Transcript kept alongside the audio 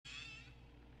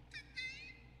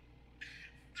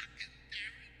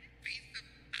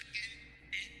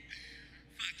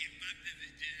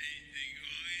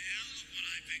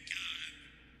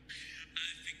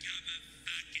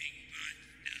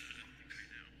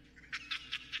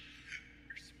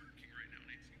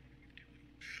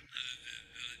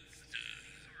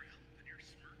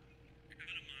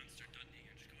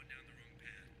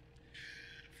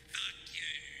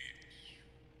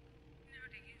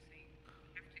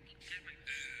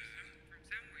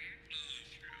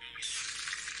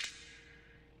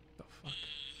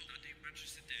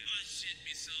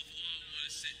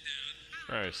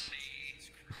Gross.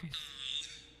 Oh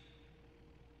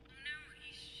no,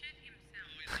 he shit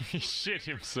himself. He shit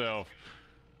himself.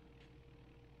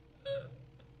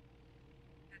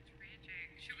 That's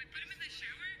tragic. Should we put him in the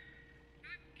shower?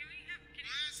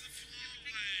 Where's the floor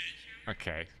wet?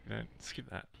 Okay, skip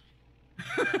that.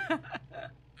 Okay. Do you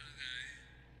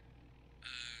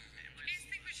guys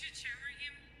think we should shower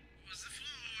him? Was the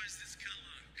floor always this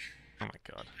color? Oh my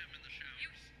god. Put him in the shower.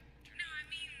 No, I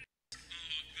mean... Oh,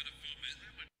 I'm gonna vomit.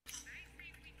 That would... I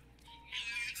think we...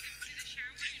 take him to the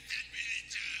shower and Get me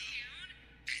down.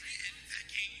 Get me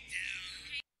fucking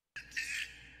down.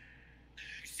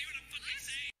 You see what I'm fucking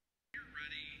saying? You're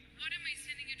ready. What am I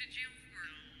sending you to jail for?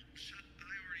 No, shut.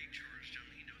 I already charged him.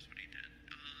 He knows what he did.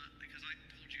 Because I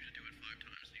told you to do it 5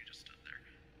 times and you just stood there.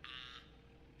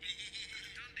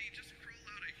 Dundee, just crawl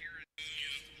out of here and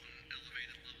use one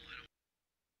elevated level. I don't...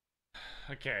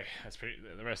 Okay, that's pretty.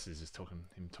 The rest is just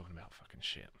him talking about fucking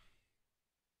shit.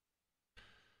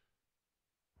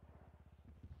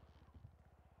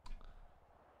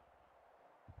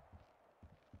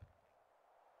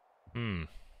 Hmm.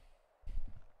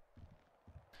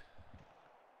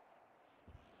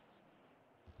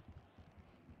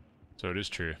 So it is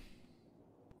true.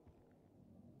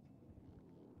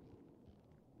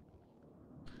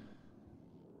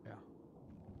 Yeah.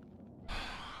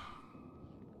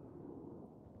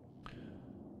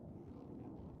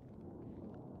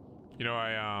 You know,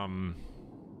 I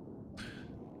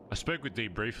spoke with Dee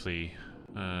briefly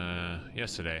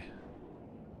yesterday.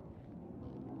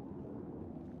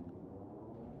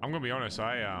 I'm gonna be honest,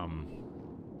 I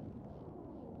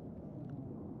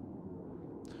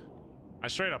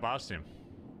straight up asked him.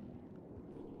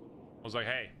 I was like,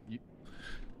 hey.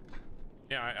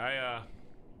 Yeah,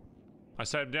 I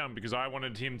sat him down because I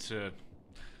wanted him to,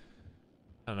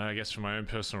 I don't know, I guess for my own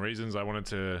personal reasons, I wanted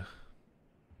to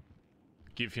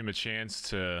give him a chance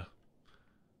to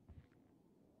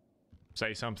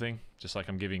say something, just like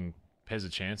I'm giving Pezz a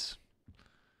chance.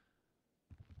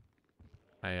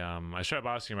 I straight up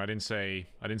asked him. I didn't say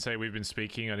we've been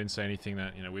speaking. I didn't say anything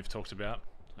that, you know, we've talked about.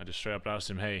 I just straight up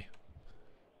asked him, hey,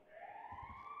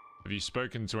 have you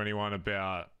spoken to anyone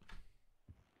about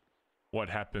what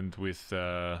happened with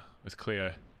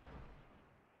Cleo?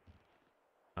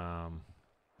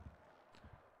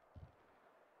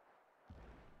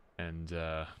 And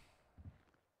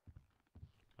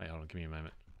wait, hold on, give me a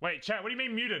moment. Wait, chat, what do you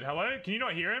mean muted? Hello? Can you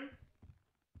not hear him?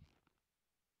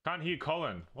 Can't hear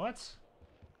Colin. What?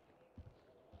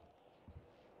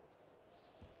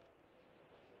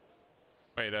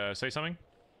 Wait, say something?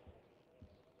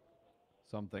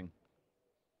 Something.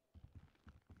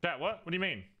 Chat, what? What do you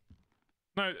mean?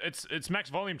 No, it's max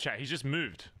volume, chat. He's just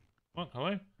moved. What?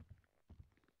 Hello?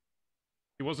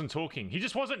 He wasn't talking. He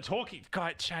just wasn't talking.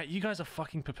 Guy, chat, you guys are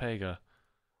fucking Papega.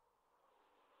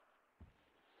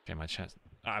 Okay, my chat.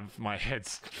 My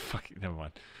head's fucking. Never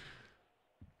mind.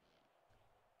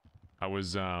 I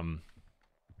was, yeah,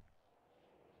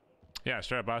 I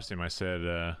straight up asked him. I said,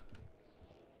 you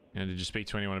know, did you speak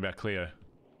to anyone about Cleo?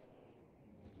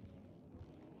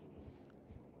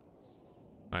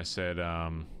 I said,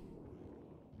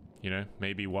 you know,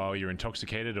 maybe while you're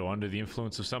intoxicated or under the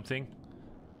influence of something.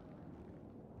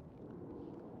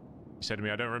 He said to me,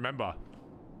 I don't remember.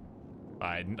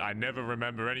 I never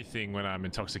remember anything when I'm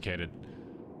intoxicated.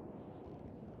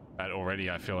 That already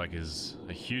I feel like is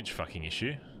a huge fucking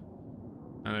issue.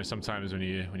 I know sometimes when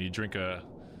you drink a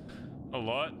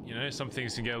lot, you know, some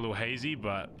things can get a little hazy,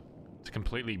 but to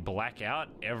completely black out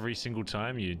every single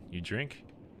time you drink.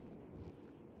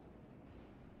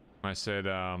 I said,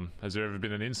 has there ever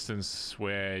been an instance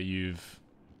where you've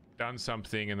done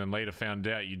something and then later found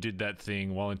out you did that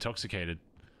thing while intoxicated?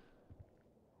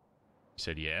 He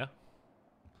said, yeah.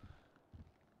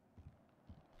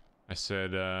 I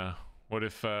said, what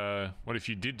if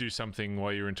you did do something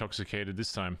while you were intoxicated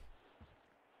this time?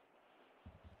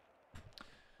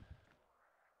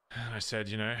 And I said,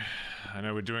 you know, I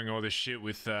know we're doing all this shit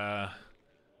with Pezz,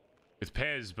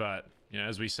 but, you know,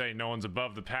 as we say, no one's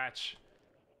above the patch.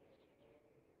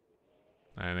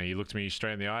 And he looked me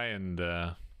straight in the eye and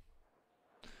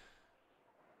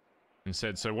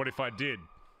said, so what if I did?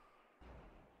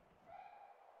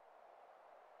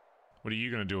 What are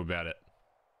you going to do about it?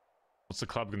 What's the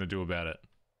club going to do about it?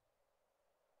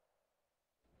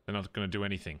 They're not going to do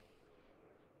anything.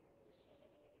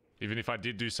 Even if I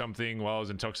did do something while I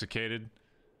was intoxicated,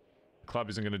 the club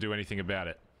isn't going to do anything about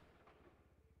it.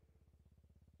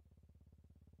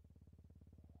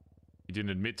 He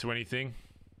didn't admit to anything.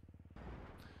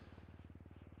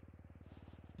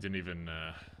 He didn't even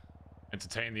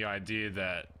entertain the idea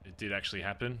that it did actually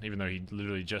happen, even though he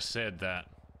literally just said that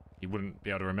he wouldn't be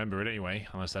able to remember it anyway,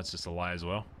 unless that's just a lie as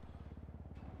well.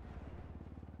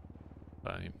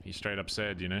 But he straight up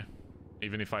said, you know,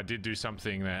 even if I did do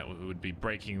something that would be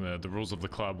breaking the rules of the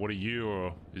club, what are you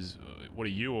or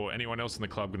anyone else in the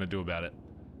club gonna do about it?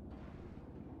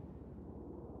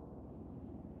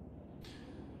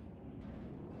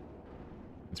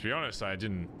 And to be honest, I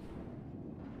didn't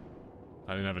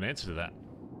have an answer to that.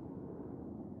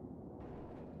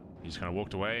 He just kind of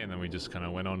walked away, and then we just kind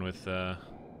of went on with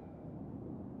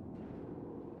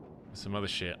some other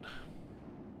shit.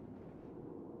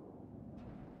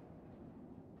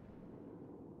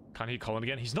 Can't hear Colin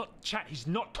again. He's not chat. He's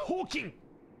not talking.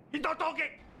 He's not talking.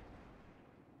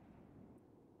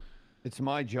 It's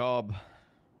my job.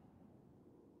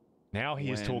 Now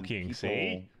he is talking.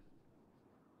 See?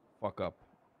 Fuck up.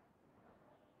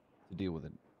 To deal with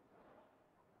it.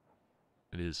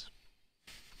 It is.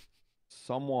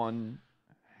 Someone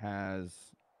has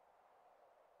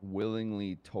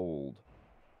willingly told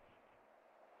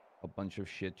a bunch of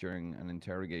shit during an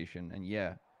interrogation, and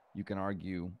yeah, you can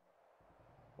argue,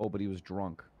 oh, but he was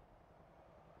drunk.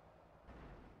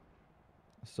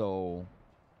 So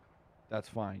that's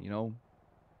fine, you know?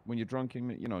 When you're drunk, you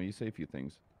know, you say a few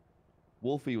things.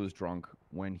 Wolfie was drunk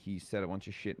when he said a bunch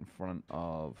of shit in front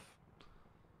of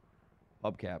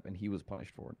Hubcap, and he was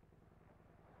punished for it.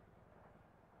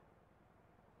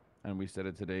 And we said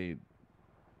it today,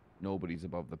 nobody's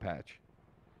above the patch.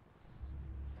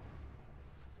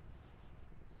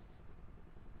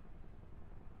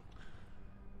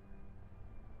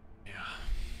 Yeah.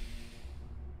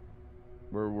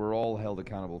 We're all held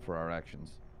accountable for our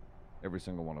actions. Every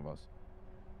single one of us.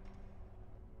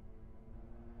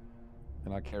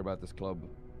 And I care about this club.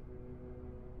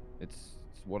 It's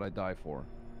what I die for.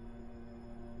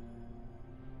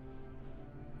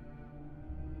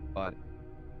 But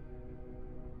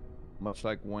much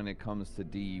like when it comes to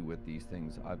D with these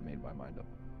things, I've made my mind up.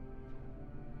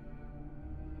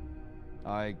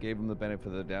 I gave him the benefit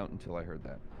of the doubt until I heard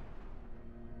that.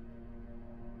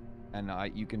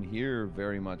 And you can hear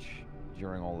very much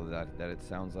during all of that it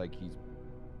sounds like he's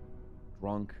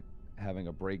drunk, having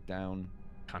a breakdown.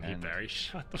 Can't hear Barry.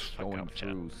 Shut the fuck going up,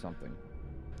 through something.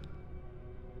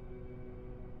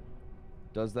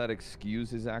 Does that excuse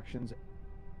his actions?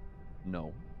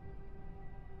 No.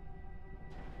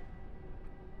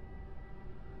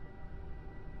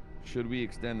 Should we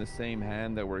extend the same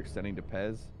hand that we're extending to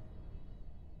Pezz?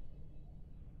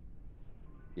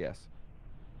 Yes.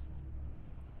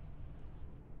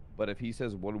 But if he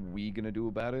says, what are we going to do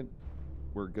about it?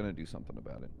 We're going to do something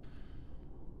about it.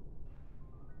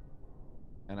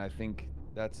 And I think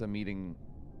that's a meeting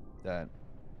that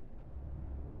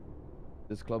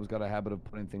this club's got a habit of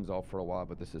putting things off for a while,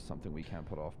 but this is something we can't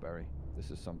put off, Barry.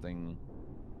 This is something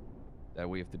that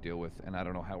we have to deal with, and I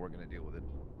don't know how we're going to deal with it.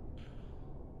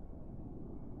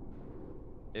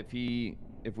 If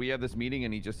we have this meeting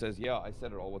and he just says, yeah, I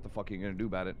said it all, what the fuck are you going to do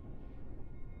about it?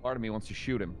 Part of me wants to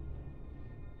shoot him.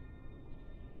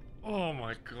 Oh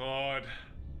my god.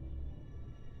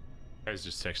 Guys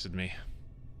just texted me.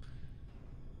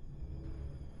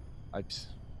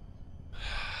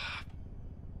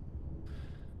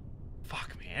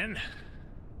 Fuck, man.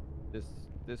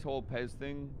 This whole Pezz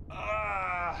thing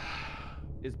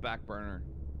is back burner.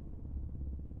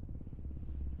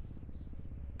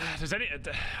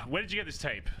 Where did you get this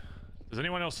tape? Does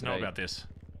anyone else know about this?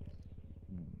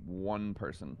 One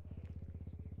person.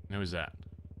 Who is that?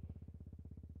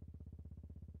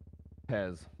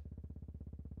 Pezz.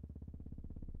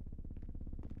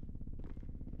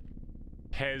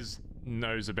 Pezz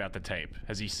knows about the tape.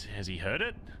 Has he heard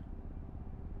it?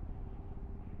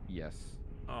 Yes.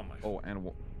 Oh my. Oh, and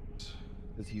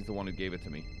because he's the one who gave it to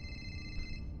me.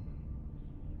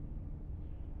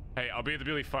 Hey, I'll be at the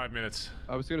Billy 5 minutes.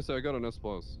 I was gonna say I got an S+.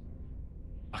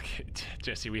 Okay,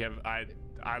 Jesse, we have. I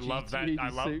love that. I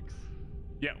love.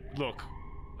 Yeah, look.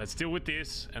 Let's deal with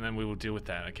this, and then we will deal with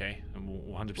that, okay? And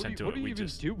we'll 100% do it. What are you even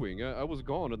doing? I was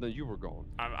gone, and then you were gone.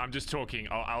 I'm just talking.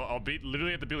 I'll be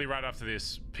literally at the Billy right after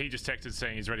this. P just texted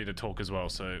saying he's ready to talk as well,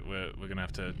 so we're gonna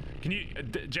have to. Can you,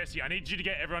 Jesse? I need you to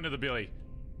get everyone to the Billy.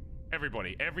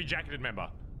 Everybody, every jacketed member.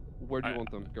 Where do you want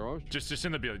them? Garage? Just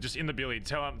in the Billy. Just in the Billy.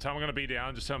 Tell him I'm gonna be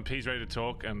down. Just tell him P's ready to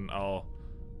talk, and I'll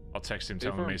text him.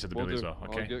 Tell him he's at the Billy as well.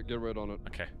 Okay. I'll get right on it.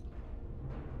 Okay.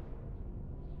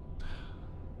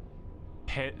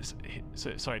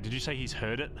 Sorry, did you say he's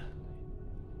heard it?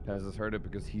 Pezz has heard it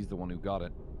because he's the one who got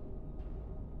it.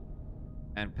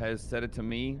 And Pezz said it to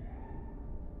me.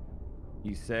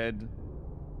 He said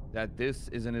that this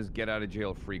isn't his get out of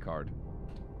jail free card.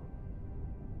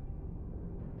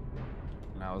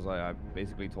 And I was like, I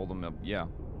basically told him, yeah.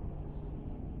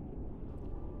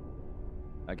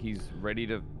 Like he's ready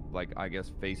to, like, I guess,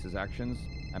 face his actions.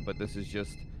 But this is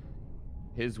just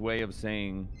his way of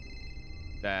saying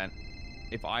that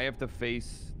if I have to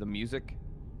face the music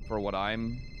for what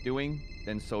I'm doing,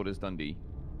 then so does Dundee.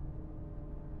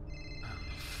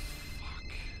 Fuck.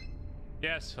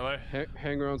 Yes, hello?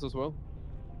 Hangarounds as well?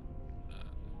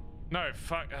 No,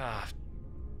 fuck.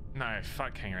 No,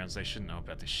 fuck hangarounds. They shouldn't know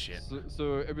about this shit.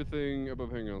 So everything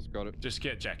above hangarounds, got it. Just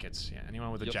get jackets. Yeah,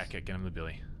 anyone with a Yes. jacket, get him the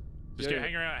billy. Just Yeah,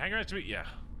 get yeah. hangarounds to be. Yeah.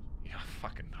 Yeah,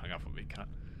 fucking hung up on me, cunt.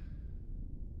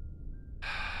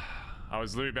 I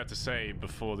was literally about to say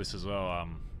before this as well,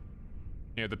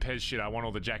 you know, the Pezz shit, I want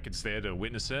all the jackets there to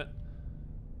witness it.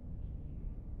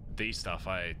 D stuff,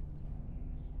 I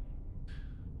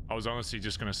was honestly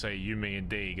just gonna say you, me, and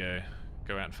D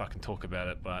go out and fucking talk about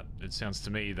it, but it sounds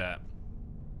to me that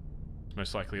it's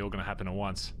most likely all gonna happen at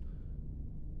once.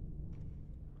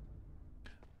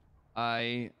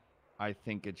 I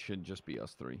think it should just be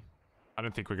us three. I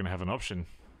don't think we're gonna have an option,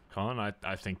 Colin.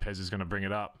 I think Pezz is gonna bring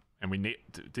it up, and we need.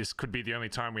 This could be the only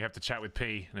time we have to chat with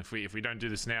P. And if we don't do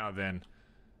this now, then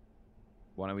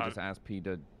Why don't we just ask P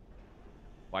to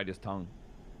bite his tongue?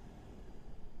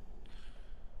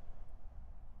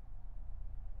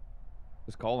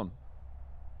 Just call him.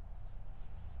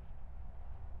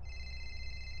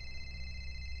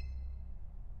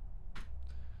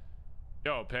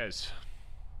 yo, Pezz.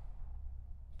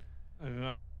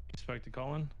 You spoke to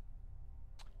Colin?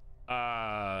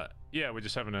 Yeah, we're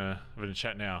just having a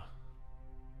chat now.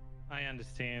 I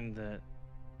understand that.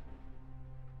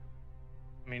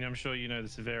 I mean, I'm sure you know the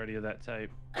severity of that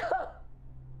tape.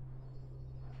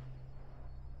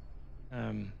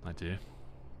 I do.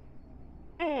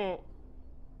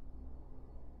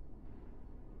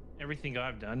 Everything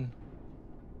I've done,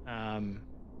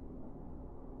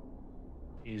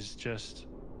 is just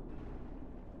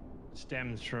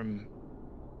stems from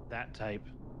that tape.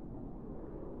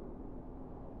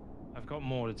 I've got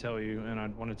more to tell you, and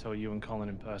I'd want to tell you and Colin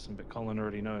in person, but Colin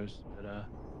already knows. But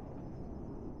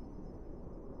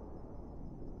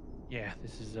yeah,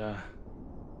 this is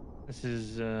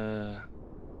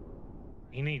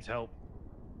he needs help.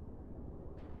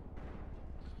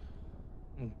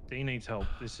 D needs help.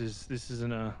 This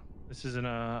isn't a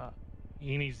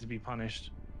he needs to be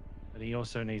punished, but he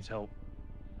also needs help.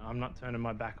 I'm not turning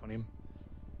my back on him,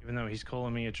 even though he's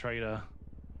calling me a traitor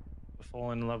for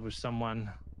falling in love with someone.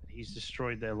 He's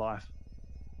destroyed their life.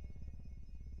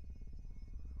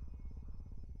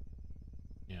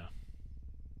 Yeah.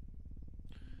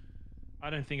 I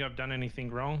don't think I've done anything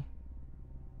wrong,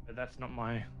 but that's not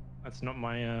my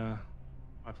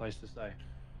my place to say.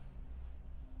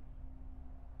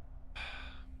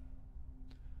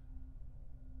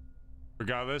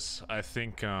 Regardless, I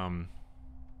think the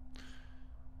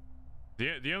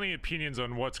only opinions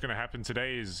on what's going to happen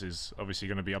today is obviously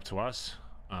going to be up to us.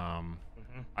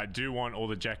 I do want all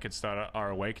the jackets that are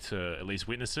awake to at least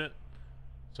witness it.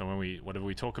 So when whatever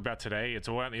we talk about today, it's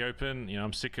all out in the open. You know,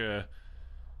 I'm sick of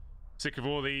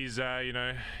all these you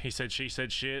know, he said, she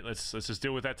said shit. Let's just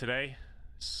deal with that today.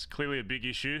 It's clearly a big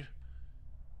issue.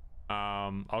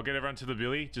 I'll get everyone to the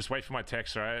billy. Just wait for my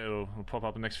text, all right? It'll pop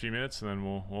up in the next few minutes, and then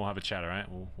we'll have a chat, all right?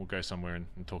 We'll go somewhere and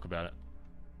talk about it.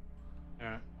 All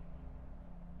right.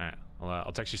 All right.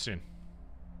 I'll text you soon.